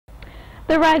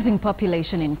The rising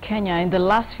population in Kenya in the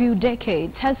last few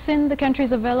decades has seen the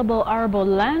country's available arable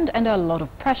land under a lot of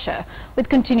pressure. With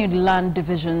continued land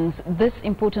divisions, this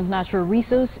important natural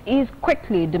resource is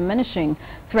quickly diminishing,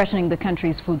 threatening the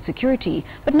country's food security.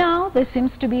 But now there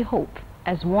seems to be hope,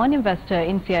 as one investor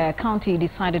in Siaya County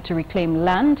decided to reclaim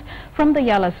land from the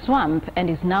Yala swamp and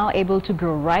is now able to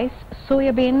grow rice,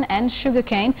 soybean and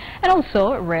sugarcane, and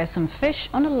also rear some fish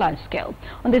on a large scale.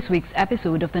 On this week's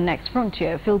episode of The Next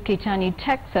Frontier, Phil Keitany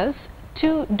takes us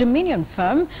to Dominion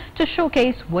Farm to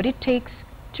showcase what it takes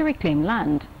to reclaim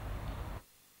land.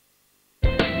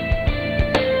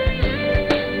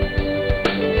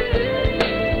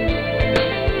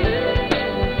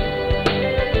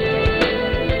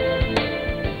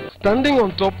 Standing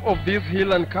on top of this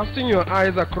hill and casting your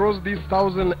eyes across these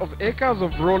thousands of acres of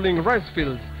rolling rice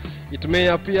fields, it may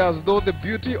appear as though the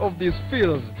beauty of these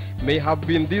fields may have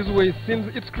been this way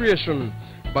since its creation.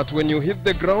 But when you hit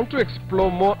the ground to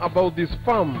explore more about this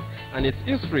farm and its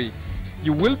history,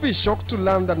 you will be shocked to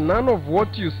learn that none of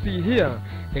what you see here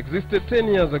existed 10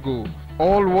 years ago.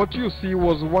 All what you see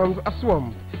was once a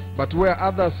swamp, but where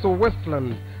others saw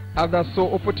wasteland, others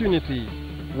saw opportunity.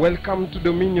 Welcome to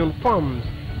Dominion Farms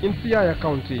in Siaya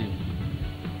County.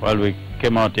 Well, we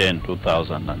came out here in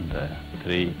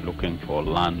 2003 looking for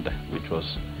land which was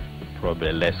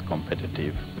probably less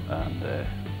competitive, and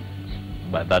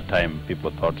by that time people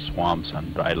thought swamps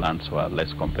and dry lands were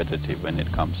less competitive when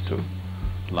it comes to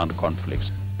land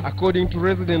conflicts. According to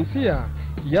residents here,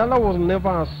 Yala was never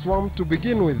a swamp to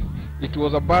begin with. It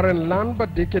was a barren land,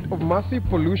 but decades of massive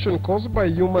pollution caused by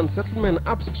human settlement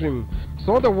upstream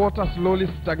saw the water slowly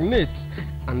stagnate,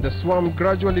 and the swamp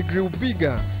gradually grew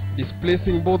bigger,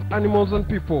 displacing both animals and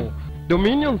people.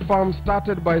 Dominion Farm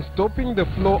started by stopping the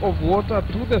flow of water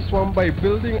to the swamp by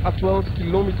building a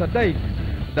 12-kilometer dike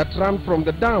that ran from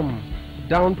the dam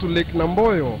down to Lake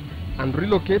Namboyo, and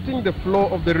relocating the flow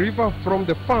of the river from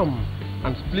the farm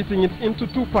and splitting it into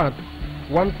two parts.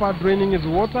 One part draining its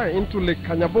water into Lake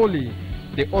Kanyaboli,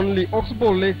 the only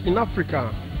oxbow lake in Africa,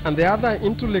 and the other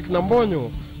into Lake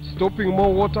Namboyo, stopping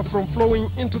more water from flowing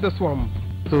into the swamp.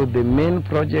 So the main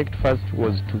project first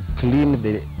was to clean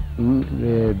the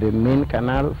main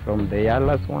canal from the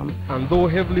Yala swamp. And though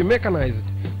heavily mechanized,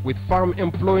 with farm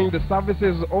employing the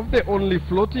services of the only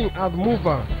floating earth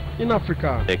mover in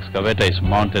Africa. The excavator is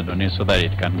mounted on it so that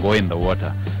it can go in the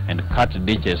water and cut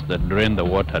ditches that drain the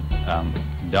water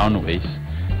downways,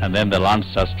 and then the land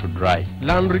starts to dry.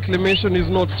 Land reclamation is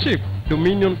not cheap.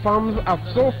 Dominion Farms have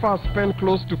so far spent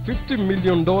close to $50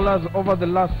 million over the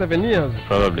last 7 years.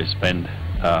 Probably spend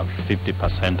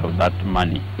 50% of that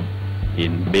money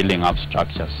in building up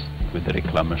structures with the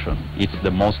reclamation. It's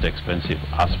the most expensive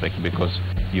aspect because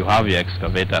you have your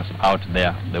excavators out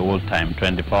there the whole time,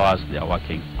 24 hours they are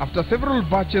working. After several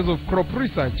batches of crop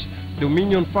research,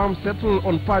 Dominion Farm settled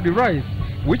on paddy rice,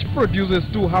 which produces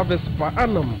 2 harvests per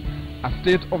annum. A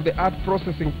state-of-the-art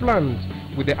processing plant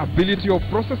with the ability of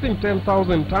processing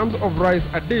 10,000 tons of rice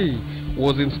a day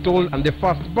was installed, and the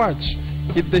first batch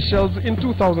hit the shelves in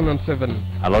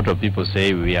 2007. A lot of people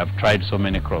say we have tried so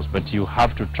many crops, but you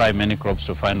have to try many crops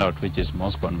to find out which is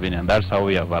most convenient. That's how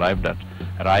we have arrived at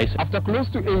rice. After close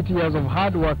to 8 years of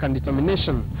hard work and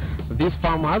determination, this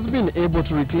farm has been able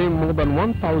to reclaim more than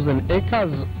 1,000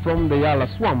 acres from the Yala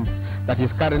swamp that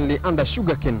is currently under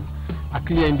sugarcane, a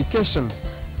clear indication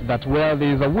that where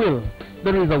there is a will,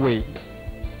 there is a way.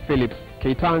 Philip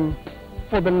Keitany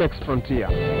for The Next Frontier.